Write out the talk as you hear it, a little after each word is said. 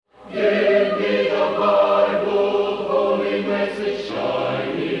Give me the Bible, holy message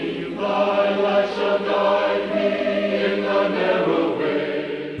shining, thy light shall guide me in the narrow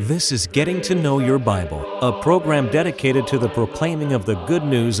way. This is Getting to Know Your Bible, a program dedicated to the proclaiming of the good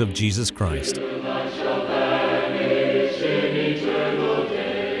news of Jesus Christ.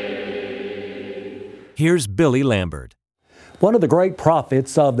 Here's Billy Lambert. One of the great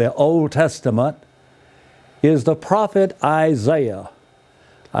prophets of the Old Testament is the prophet Isaiah.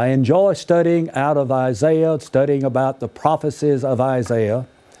 I enjoy studying out of Isaiah, studying about the prophecies of Isaiah.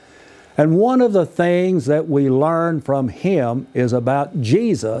 And one of the things that we learn from him is about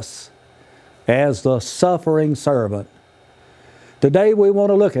Jesus as the suffering servant. Today we want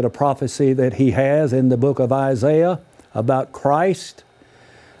to look at a prophecy that he has in the book of Isaiah about Christ.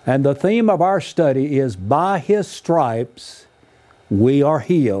 And the theme of our study is, by His stripes we are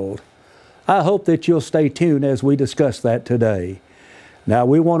healed. I hope that you'll stay tuned as we discuss that today. Now,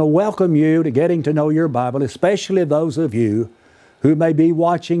 we want to welcome you to Getting to Know Your Bible, especially those of you who may be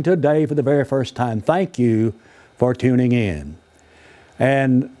watching today for the very first time. Thank you for tuning in.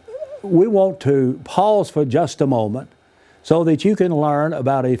 And we want to pause for just a moment so that you can learn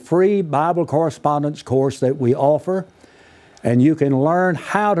about a free Bible correspondence course that we offer, and you can learn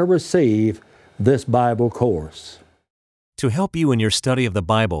how to receive this Bible course. To help you in your study of the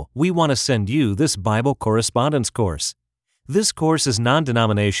Bible, we want to send you this Bible correspondence course. This course is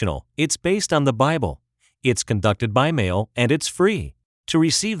non-denominational. It's based on the Bible. It's conducted by mail, and it's free. To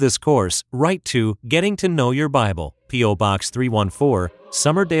receive this course, write to Getting to Know Your Bible, P.O. Box 314,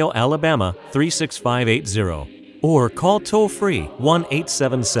 Summerdale, Alabama 36580, or call toll-free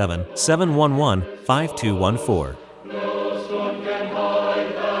 1-877-711-5214. No storm can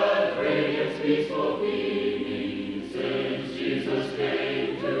hide that radiance peaceful beaming, since Jesus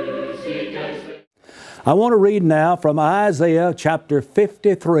came to seek and save. I want to read now from Isaiah chapter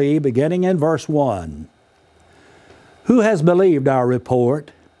 53, beginning in verse 1. Who has believed our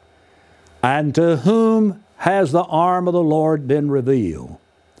report, and to whom has the arm of the Lord been revealed?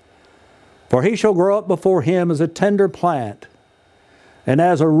 For he shall grow up before him as a tender plant, and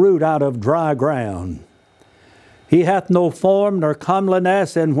as a root out of dry ground. He hath no form nor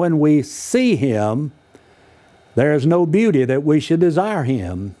comeliness, and when we see him, there is no beauty that we should desire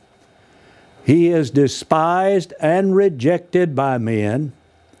him. He is despised and rejected by men,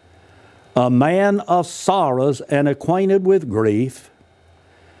 a man of sorrows and acquainted with grief,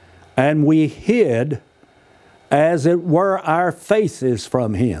 and we hid, as it were, our faces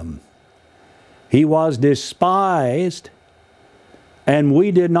from him. He was despised, and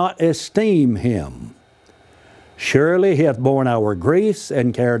we did not esteem him. Surely he hath borne our griefs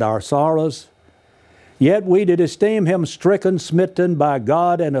and carried our sorrows. Yet we did esteem him stricken, smitten by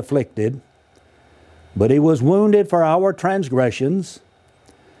God, and afflicted. But he was wounded for our transgressions.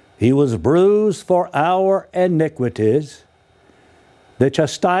 He was bruised for our iniquities. The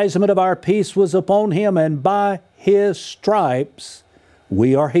chastisement of our peace was upon him, and by his stripes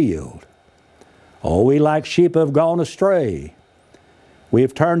we are healed. Oh, we like sheep have gone astray. We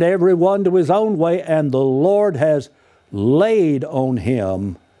have turned every one to his own way, and the Lord has laid on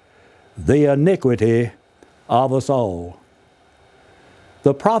him the iniquity of us all.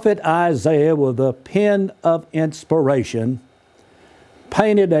 The prophet Isaiah, with a pen of inspiration,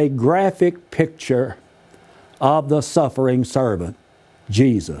 painted a graphic picture of the suffering servant,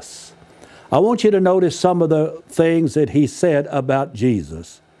 Jesus. I want you to notice some of the things that he said about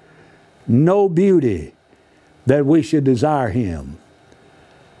Jesus. No beauty that we should desire him.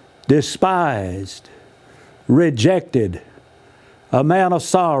 Despised, rejected, a man of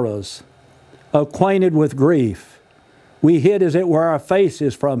sorrows, acquainted with grief. We hid, as it were, our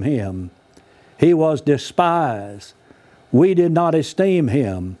faces from him. He was despised. We did not esteem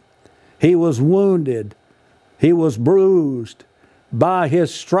him. He was wounded. He was bruised. By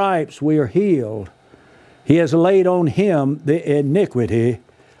his stripes we are healed. He has laid on him the iniquity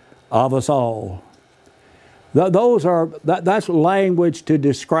of us all. That's language to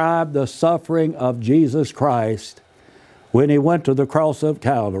describe the suffering of Jesus Christ when he went to the cross of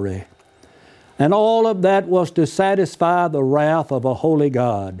Calvary. And all of that was to satisfy the wrath of a holy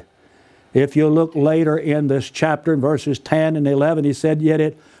God. If you look later in this chapter, in verses 10 and 11, he said, Yet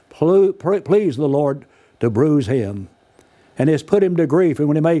it pleased the Lord to bruise him, and has put him to grief, and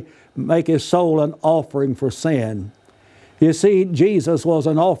when he may make his soul an offering for sin. You see, Jesus was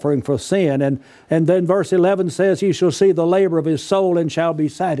an offering for sin. And then verse 11 says, You shall see the labor of his soul and shall be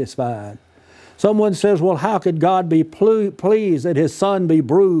satisfied. Someone says, well, how could God be pleased that his son be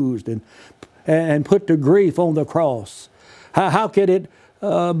bruised and put to grief on the cross? How could it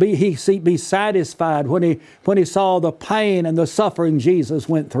be satisfied when he saw the pain and the suffering Jesus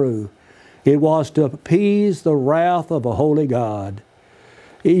went through. It was to appease the wrath of a holy God.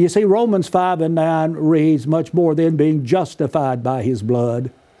 You see, Romans 5 and 9 reads, much more than being justified by His blood.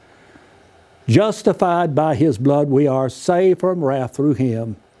 Justified by His blood, we are saved from wrath through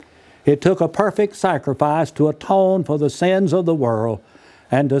Him. It took a perfect sacrifice to atone for the sins of the world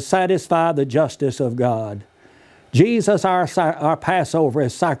and to satisfy the justice of God. Jesus, our Passover,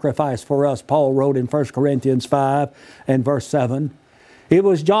 is sacrificed for us, Paul wrote in 1 Corinthians 5 and verse 7. It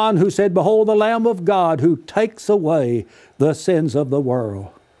was John who said, "Behold the Lamb of God who takes away the sins of the world."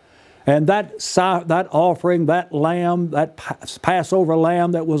 And that offering, that lamb, that Passover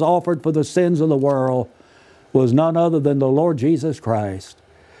lamb that was offered for the sins of the world was none other than the Lord Jesus Christ.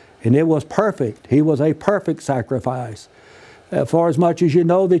 And it was perfect. He was a perfect sacrifice. For as much as you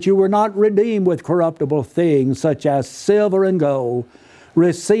know that you were not redeemed with corruptible things such as silver and gold,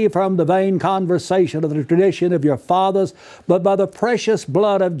 received from the vain conversation of the tradition of your fathers, but by the precious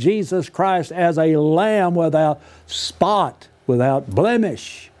blood of Jesus Christ as a lamb without spot, without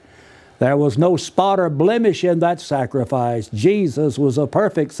blemish. There was no spot or blemish in that sacrifice. Jesus was a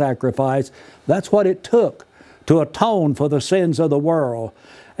perfect sacrifice. That's what it took to atone for the sins of the world.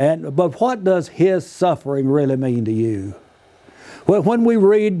 But what does His suffering really mean to you? Well, when we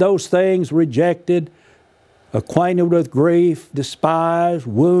read those things, rejected, acquainted with grief, despised,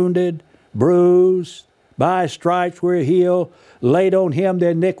 wounded, bruised, by His stripes we're healed, laid on Him the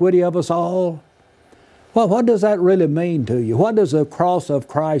iniquity of us all. Well, what does that really mean to you? What does the cross of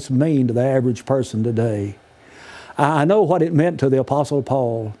Christ mean to the average person today? I know what it meant to the Apostle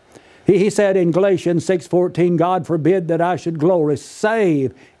Paul. He said in Galatians 6:14, "God forbid that I should glory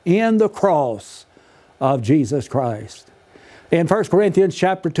save in the cross of Jesus Christ." In 1 Corinthians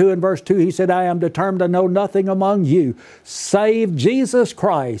chapter 2 and verse 2, he said, "I am determined to know nothing among you save Jesus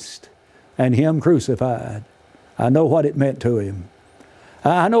Christ and Him crucified." I know what it meant to him.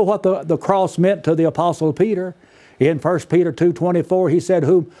 I know what the cross meant to the Apostle Peter. In 1 Peter 2:24, he said,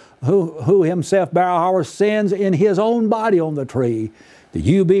 who Himself bare our sins in His own body on the tree, that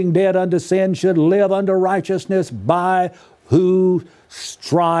you being dead unto sin should live unto righteousness, by whose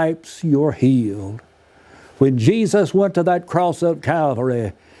stripes you're healed. When Jesus went to that cross of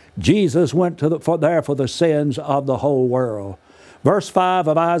Calvary, Jesus went there for the sins of the whole world. Verse 5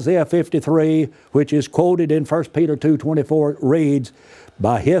 of Isaiah 53, which is quoted in 1 Peter 2:24, reads,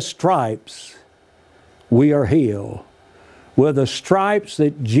 "By His stripes we are healed." With the stripes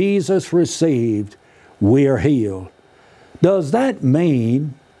that Jesus received, we are healed. Does that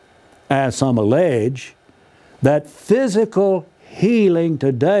mean, as some allege, that physical healing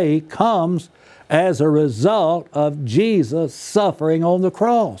today comes as a result of Jesus suffering on the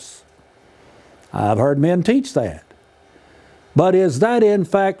cross? I've heard men teach that. But is that in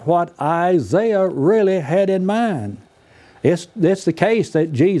fact what Isaiah really had in mind? It's the case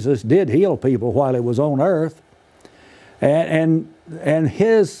that Jesus did heal people while He was on earth. And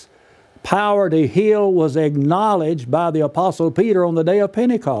His power to heal was acknowledged by the Apostle Peter on the day of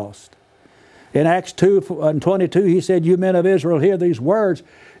Pentecost. In Acts 2:22, he said, "You men of Israel, hear these words.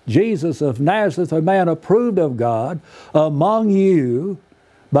 Jesus of Nazareth, a man approved of God among you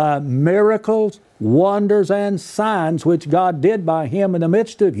by miracles, wonders, and signs which God did by Him in the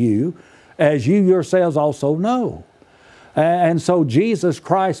midst of you, as you yourselves also know." And so Jesus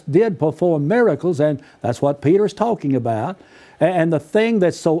Christ did perform miracles, and that's what Peter's talking about. And the thing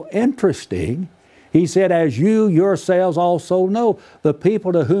that's so interesting, he said, "As you yourselves also know." The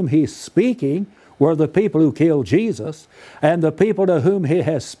people to whom He's speaking were the people who killed Jesus, and the people to whom He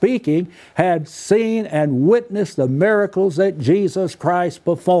is speaking had seen and witnessed the miracles that Jesus Christ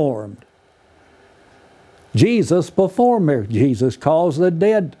performed. Jesus performed miracles. Jesus caused the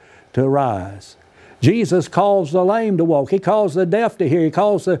dead to rise. Jesus caused the lame to walk. He caused the deaf to hear. He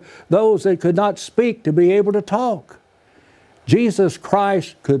caused those that could not speak to be able to talk. Jesus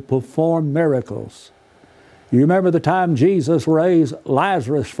Christ could perform miracles. You remember the time Jesus raised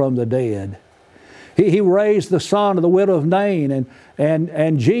Lazarus from the dead. He raised the son of the widow of Nain,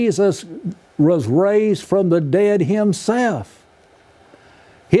 and Jesus was raised from the dead Himself.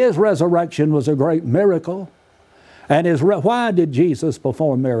 His resurrection was a great miracle. And why did Jesus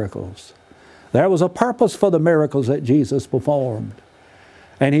perform miracles? There was a purpose for the miracles that Jesus performed.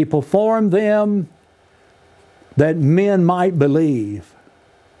 And He performed them that men might believe.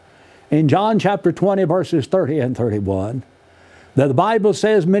 In John chapter 20, verses 30 and 31, that the Bible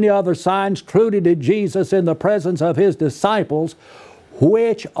says, "Many other signs truly did Jesus in the presence of His disciples,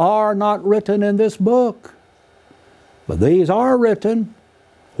 which are not written in this book. But these are written."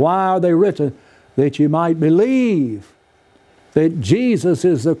 Why are they written? That you might believe that Jesus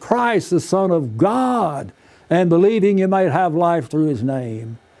is the Christ, the Son of God, and believing you might have life through His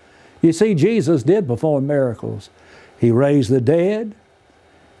name. You see, Jesus did perform miracles. He raised the dead.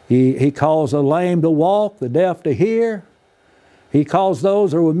 He caused the lame to walk, the deaf to hear. He caused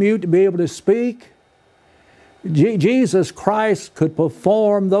those who were mute to be able to speak. Jesus Christ could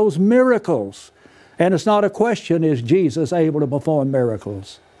perform those miracles. And it's not a question, is Jesus able to perform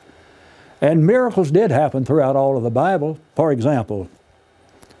miracles? And miracles did happen throughout all of the Bible. For example,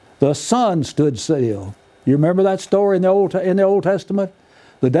 the sun stood still. You remember that story in the Old Testament?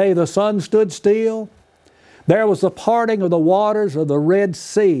 The day the sun stood still? There was the parting of the waters of the Red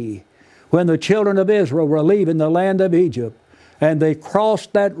Sea when the children of Israel were leaving the land of Egypt, and they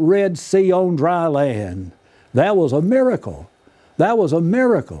crossed that Red Sea on dry land. That was a miracle. That was a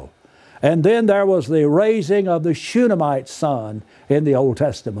miracle. And then there was the raising of the Shunammite son in the Old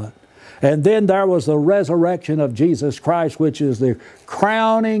Testament. And then there was the resurrection of Jesus Christ, which is the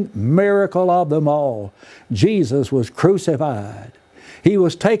crowning miracle of them all. Jesus was crucified. He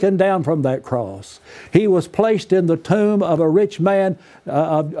was taken down from that cross. He was placed in the tomb of a rich man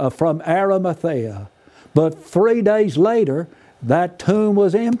from Arimathea. But 3 days later, that tomb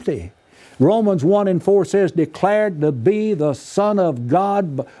was empty. Romans 1:4 says, declared to be the Son of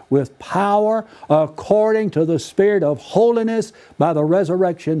God with power according to the Spirit of holiness by the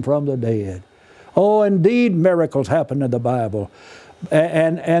resurrection from the dead. Oh, indeed, miracles happened in the Bible.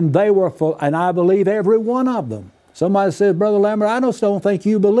 And they were full, and I believe every one of them. Somebody says, Brother Lambert, I just don't think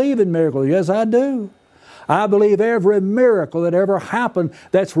you believe in miracles. Yes, I do. I believe every miracle that ever happened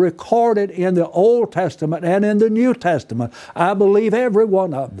that's recorded in the Old Testament and in the New Testament. I believe every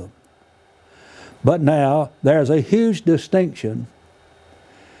one of them. But now, there's a huge distinction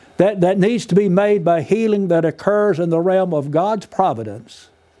that needs to be made by healing that occurs in the realm of God's providence,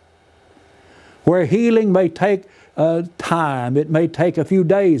 where healing may take time. It may take a few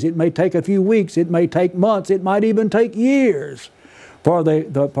days. It may take a few weeks. It may take months. It might even take years for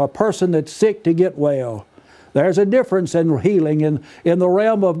the person that's sick to get well. There's a difference in healing in the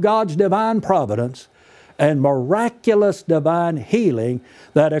realm of God's divine providence and miraculous divine healing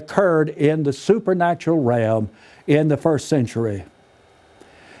that occurred in the supernatural realm in the first century.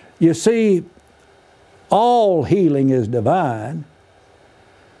 You see, all healing is divine,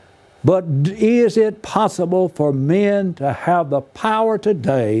 but is it possible for men to have the power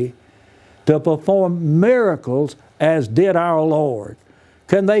today to perform miracles as did our Lord?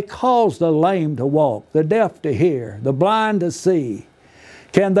 Can they cause the lame to walk, the deaf to hear, the blind to see?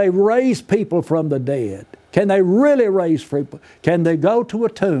 Can they raise people from the dead? Can they really raise people? Can they go to a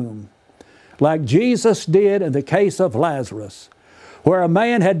tomb like Jesus did in the case of Lazarus, where a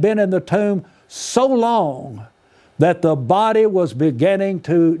man had been in the tomb so long that the body was beginning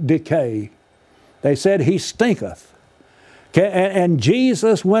to decay? They said, he stinketh. And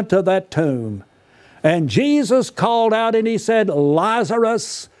Jesus went to that tomb. And Jesus called out and He said,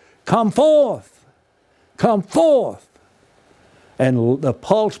 Lazarus, come forth. Come forth. And the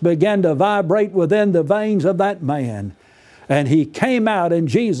pulse began to vibrate within the veins of that man. And he came out and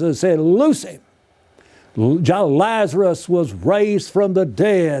Jesus said, loose him. Lazarus was raised from the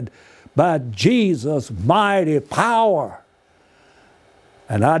dead by Jesus' mighty power.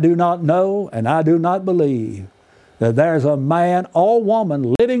 And I do not know and I do not believe that there's a man or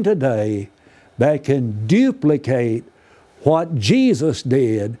woman living today that can duplicate what Jesus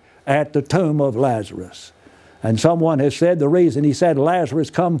did at the tomb of Lazarus. And someone has said the reason He said,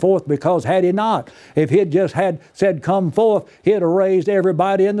 Lazarus, come forth, because had He not, if He had just said, come forth, He'd have raised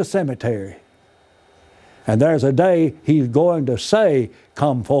everybody in the cemetery. And there's a day He's going to say,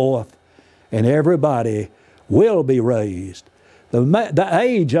 come forth, and everybody will be raised. The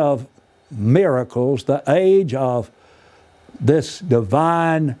age of miracles, the age of this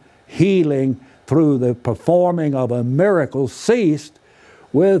divine healing through the performing of a miracle ceased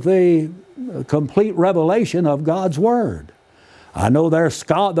with the complete revelation of God's Word. I know there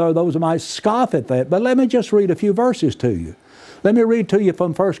are those who might scoff at that, but let me just read a few verses to you. Let me read to you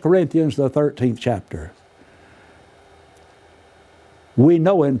from 1 Corinthians, the 13th chapter. We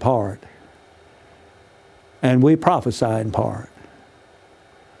know in part, and we prophesy in part.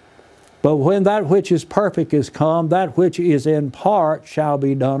 But when that which is perfect is come, that which is in part shall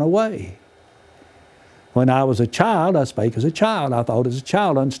be done away. When I was a child, I spake as a child. I thought as a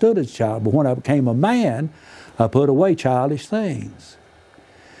child, understood as a child. But when I became a man, I put away childish things.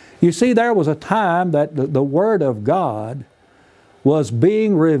 You see, there was a time that the Word of God was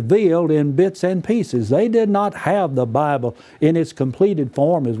being revealed in bits and pieces. They did not have the Bible in its completed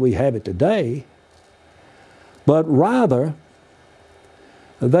form as we have it today, but rather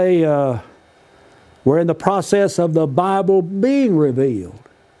they We're in the process of the Bible being revealed.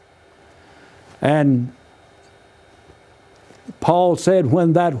 And Paul said,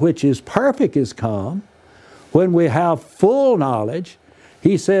 when that which is perfect is come, when we have full knowledge,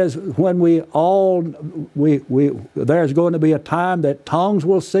 he says, when there's going to be a time that tongues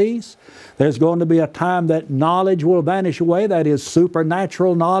will cease. There's going to be a time that knowledge will vanish away. That is,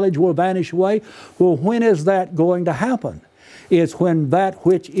 supernatural knowledge will vanish away. Well, when is that going to happen? It's when that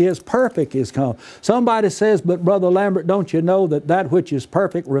which is perfect is come. Somebody says, but Brother Lambert, don't you know that that which is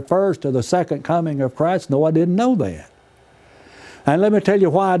perfect refers to the second coming of Christ? No, I didn't know that. And let me tell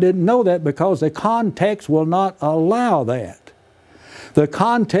you why I didn't know that, because the context will not allow that. The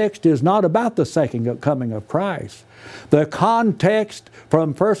context is not about the second coming of Christ. The context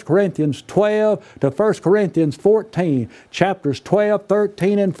from 1 Corinthians 12 to 1 Corinthians 14, chapters 12,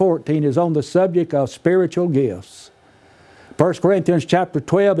 13, and 14 is on the subject of spiritual gifts. 1 Corinthians chapter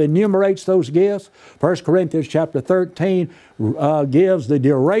 12 enumerates those gifts. 1 Corinthians chapter 13 gives the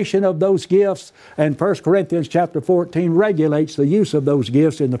duration of those gifts. And 1 Corinthians chapter 14 regulates the use of those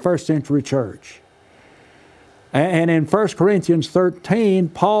gifts in the first century church. And in 1 Corinthians 13,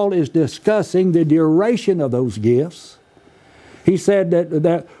 Paul is discussing the duration of those gifts. He said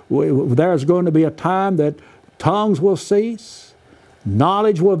that there's going to be a time that tongues will cease,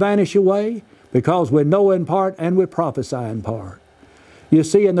 knowledge will vanish away, because we know in part and we prophesy in part. You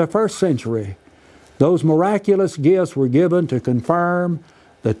see, in the first century, those miraculous gifts were given to confirm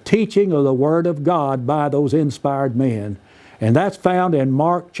the teaching of the Word of God by those inspired men. And that's found in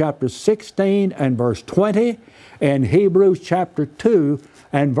Mark chapter 16 and verse 20, and Hebrews chapter 2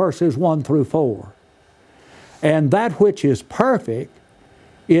 and verses 1 through 4. And that which is perfect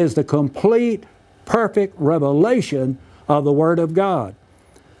is the complete, perfect revelation of the Word of God.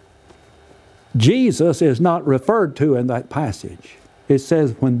 Jesus is not referred to in that passage. It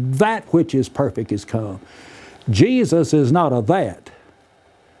says, when that which is perfect is come. Jesus is not a that.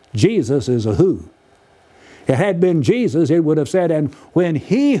 Jesus is a who. If it had been Jesus, it would have said, and when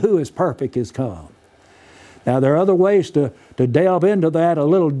He who is perfect is come. Now, there are other ways to delve into that a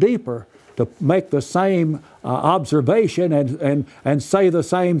little deeper, to make the same observation and say the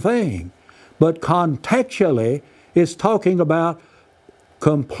same thing. But contextually, it's talking about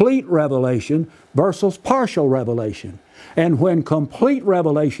complete revelation versus partial revelation. And when complete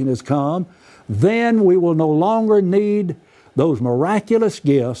revelation has come, then we will no longer need those miraculous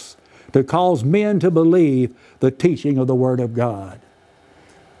gifts to cause men to believe the teaching of the Word of God.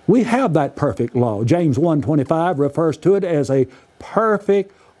 We have that perfect law. James 1:25 refers to it as a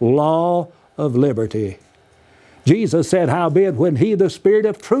perfect law of liberty. Jesus said, howbeit, when He, the Spirit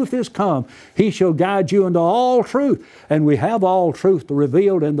of truth, is come, He shall guide you into all truth. And we have all truth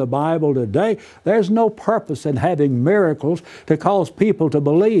revealed in the Bible today. There's no purpose in having miracles to cause people to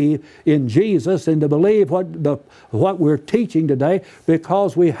believe in Jesus and to believe what we're teaching today,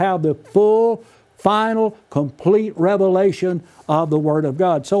 because we have the full, final, complete revelation of the Word of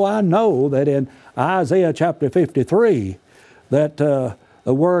God. So I know that in Isaiah chapter 53 that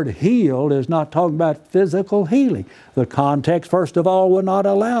the word healed is not talking about physical healing. The context, first of all, will not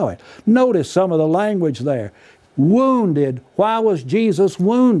allow it. Notice some of the language there. Wounded. Why was Jesus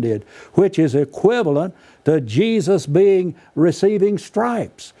wounded? Which is equivalent to Jesus receiving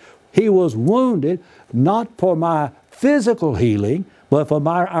stripes. He was wounded not for my physical healing, but for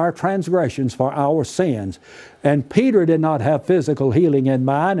our transgressions, for our sins. And Peter did not have physical healing in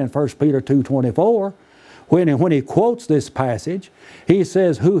mind in 1 Peter 2:24. When he quotes this passage, he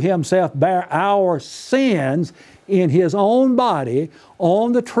says, who Himself bare our sins in His own body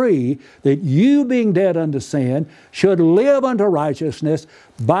on the tree, that you, being dead unto sin, should live unto righteousness,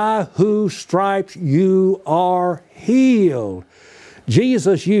 by whose stripes you are healed.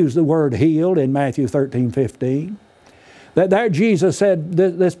 Jesus used the word healed in Matthew 13:15. There Jesus said,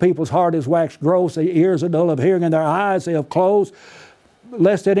 this people's heart is waxed gross, their ears are dull of hearing, and their eyes they have closed,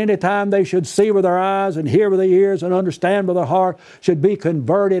 lest at any time they should see with their eyes and hear with their ears and understand with their heart, should be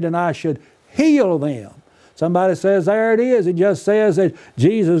converted, and I should heal them. Somebody says, there it is. It just says that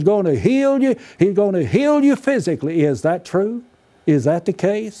Jesus is going to heal you. He's going to heal you physically. Is that true? Is that the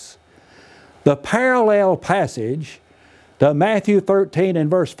case? The parallel passage to Matthew 13 and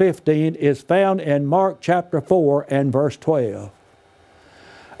verse 15 is found in Mark chapter 4 and verse 12.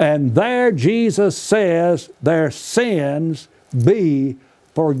 And there Jesus says, their sins be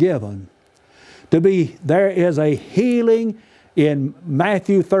forgiven. There is a healing in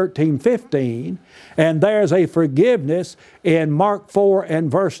Matthew 13:15, and there's a forgiveness in Mark 4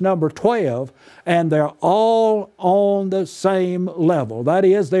 and verse number 12, and they're all on the same level. That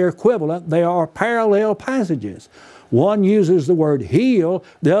is, they're equivalent. They are parallel passages. One uses the word heal,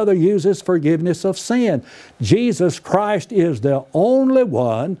 the other uses forgiveness of sin. Jesus Christ is the only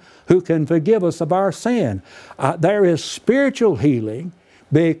one who can forgive us of our sin. There is spiritual healing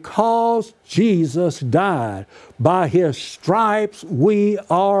because Jesus died. By His stripes we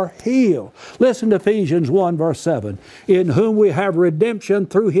are healed. Listen to Ephesians 1 verse 7. In whom we have redemption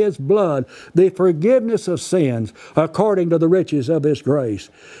through His blood, the forgiveness of sins according to the riches of His grace.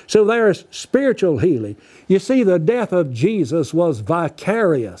 So there is spiritual healing. You see, the death of Jesus was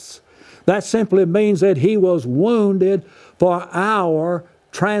vicarious. That simply means that He was wounded for our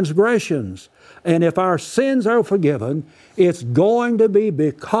transgressions. And if our sins are forgiven, it's going to be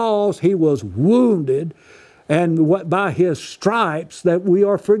because He was wounded, and by His stripes that we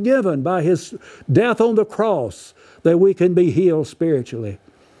are forgiven, by His death on the cross that we can be healed spiritually.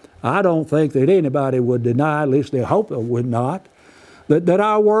 I don't think that anybody would deny, at least they hope it would not, that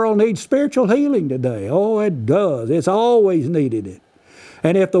our world needs spiritual healing today. Oh, it does. It's always needed it.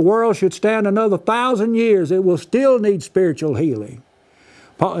 And if the world should stand another 1,000 years, it will still need spiritual healing.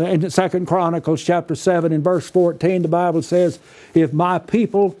 In 2 Chronicles chapter 7 and verse 14, the Bible says, if my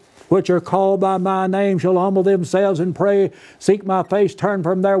people which are called by my name shall humble themselves and pray, seek my face, turn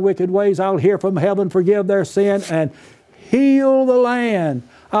from their wicked ways, I'll hear from heaven, forgive their sin, and heal the land.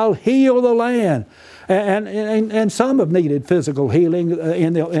 I'll heal the land. And some have needed physical healing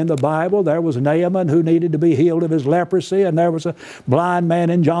in the Bible. There was Naaman who needed to be healed of his leprosy, and there was a blind man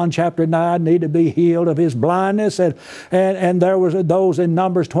in John chapter 9 needed to be healed of his blindness, and there was those in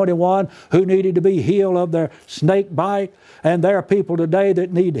Numbers 21 who needed to be healed of their snake bite. And there are people today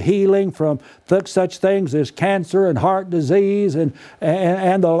that need healing from such things as cancer and heart disease and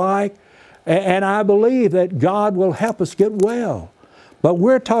the like. And I believe that God will help us get well. But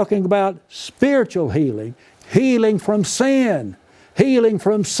we're talking about spiritual healing, healing from sin, healing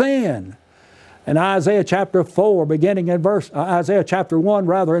from sin. In Isaiah chapter 4, beginning in Isaiah chapter 1,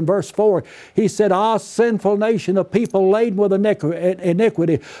 rather, in verse 4, he said, "Ah, sinful nation of people laden with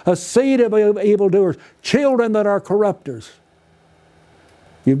iniquity, a seed of evildoers, children that are corrupters."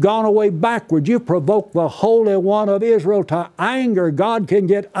 You've gone away backward. You've provoked the Holy One of Israel to anger. God can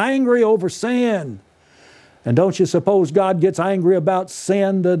get angry over sin. And don't you suppose God gets angry about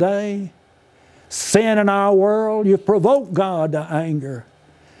sin today? Sin in our world, you've provoked God to anger.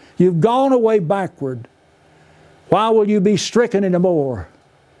 You've gone away backward. Why will you be stricken anymore?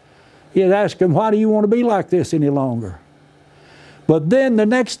 He'd ask him, why do you want to be like this any longer? But then the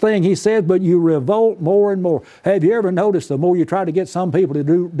next thing he said, but you revolt more and more. Have you ever noticed the more you try to get some people to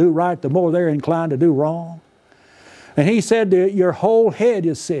do right, the more they're inclined to do wrong? And he said that your whole head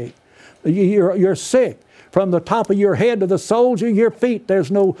is sick. You're sick. From the top of your head to the soles of your feet,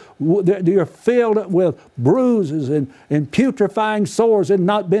 you're filled with bruises and putrefying sores and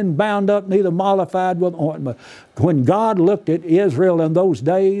not been bound up, neither mollified with ointment. When God looked at Israel in those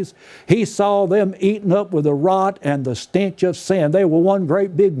days, He saw them eaten up with the rot and the stench of sin. They were one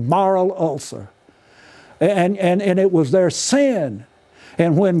great big moral ulcer. And it was their sin.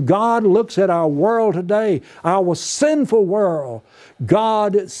 And when God looks at our world today, our sinful world,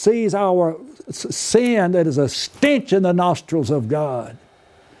 God sees our sin that is a stench in the nostrils of God.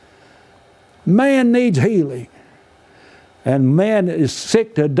 Man needs healing. And man is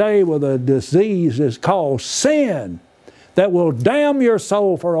sick today with a disease that's called sin that will damn your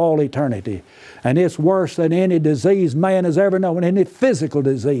soul for all eternity. And it's worse than any disease man has ever known, any physical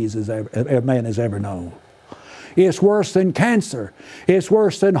disease man has ever known. It's worse than cancer. It's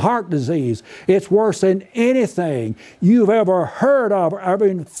worse than heart disease. It's worse than anything you've ever heard of or ever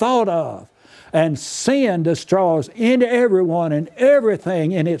even thought of. And sin destroys into everyone and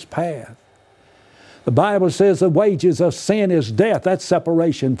everything in its path. The Bible says the wages of sin is death. That's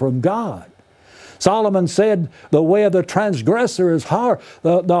separation from God. Solomon said the way of the transgressor is hard.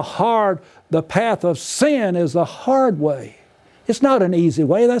 The path of sin is the hard way. It's not an easy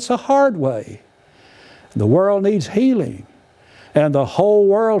way. That's a hard way. The world needs healing. And the whole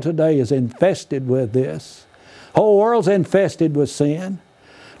world today is infested with this. The whole world's infested with sin.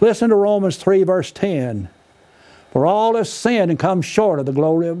 Listen to Romans 3 verse 10. For all have sinned and come short of the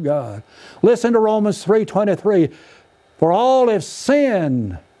glory of God. Listen to Romans 3:23. For all have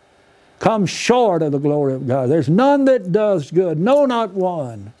sinned, come short of the glory of God. There's none that does good, no, not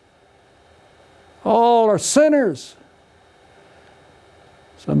one. All are sinners.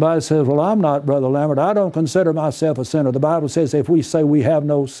 Somebody says, well, I'm not, Brother Lambert. I don't consider myself a sinner. The Bible says if we say we have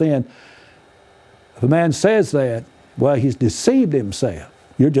no sin, if a man says that, Well, he's deceived himself.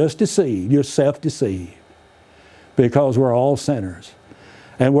 You're just deceived. You're self-deceived. Because we're all sinners.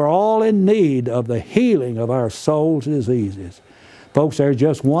 And we're all in need of the healing of our soul's diseases. Folks, there's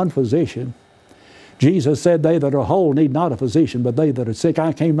just one physician. Jesus said, they that are whole need not a physician, but they that are sick.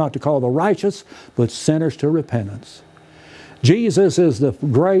 I came not to call the righteous, but sinners to repentance. Jesus is the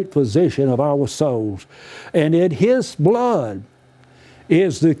great physician of our souls. And in His blood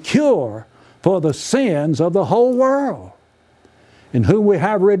is the cure for the sins of the whole world. In whom we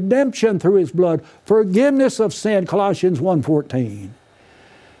have redemption through His blood, forgiveness of sin, Colossians 1:14.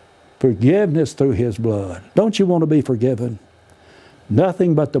 Forgiveness through His blood. Don't you want to be forgiven?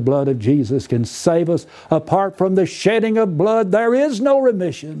 Nothing but the blood of Jesus can save us. Apart from the shedding of blood, there is no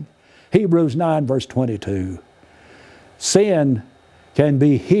remission. Hebrews 9 verse 22. Sin can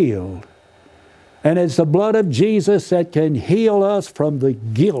be healed. And it's the blood of Jesus that can heal us from the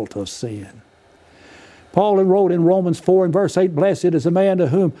guilt of sin. Paul wrote in Romans 4 and verse 8, blessed is the man to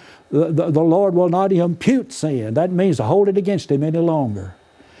whom the Lord will not impute sin. That means to hold it against him any longer.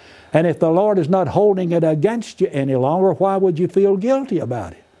 And if the Lord is not holding it against you any longer, why would you feel guilty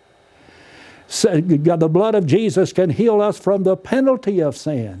about it? So, the blood of Jesus can heal us from the penalty of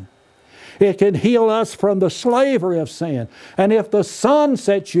sin. It can heal us from the slavery of sin. And if the Son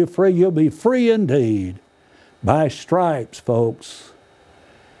sets you free, you'll be free indeed. By stripes, folks,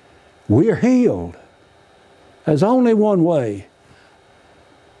 we're healed. There's only one way.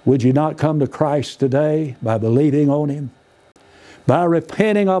 Would you not come to Christ today by believing on Him? By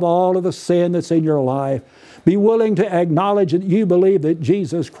repenting of all of the sin that's in your life. Be willing to acknowledge that you believe that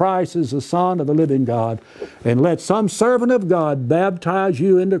Jesus Christ is the Son of the living God. And let some servant of God baptize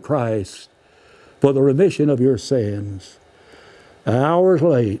you into Christ for the remission of your sins. Hours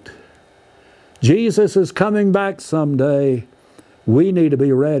late. Jesus is coming back someday. We need to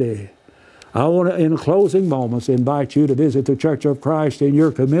be ready. I want to, in closing moments, invite you to visit the Church of Christ in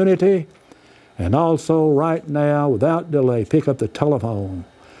your community. And also, right now, without delay, pick up the telephone.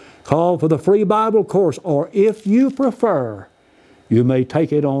 Call for the free Bible course, or if you prefer, you may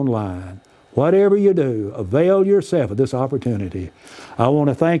take it online. Whatever you do, avail yourself of this opportunity. I want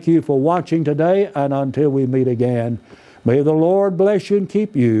to thank you for watching today, and until we meet again, may the Lord bless you and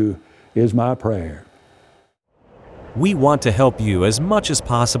keep you, is my prayer. We want to help you as much as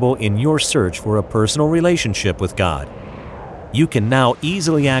possible in your search for a personal relationship with God. You can now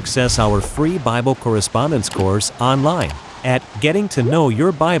easily access our free Bible correspondence course online at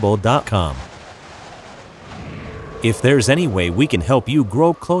gettingtoknowyourbible.com. If there's any way we can help you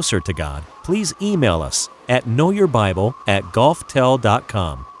grow closer to God, please email us at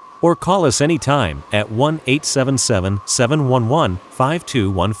knowyourbible@golftel.com or call us anytime at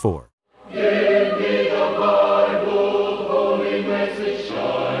 1-877-711-5214. Give me the Bible, holy message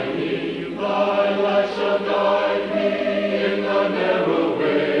shining, thy light shall guide me in the narrow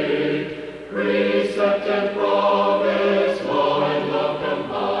way. Precept and promise, my love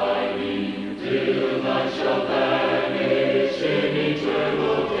combining, till I shall vanish in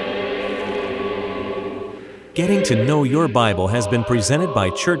eternal day. Getting to Know Your Bible has been presented by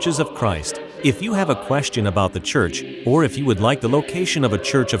Churches of Christ. If you have a question about the church, or if you would like the location of a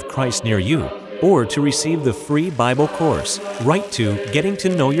Church of Christ near you, or to receive the free Bible course, write to Getting to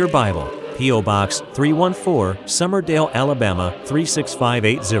Know Your Bible, P.O. Box 314, Summerdale, Alabama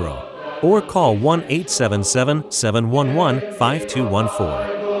 36580, or call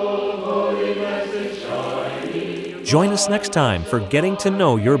 1-877-711-5214. Join us next time for Getting to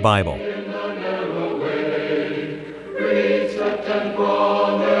Know Your Bible.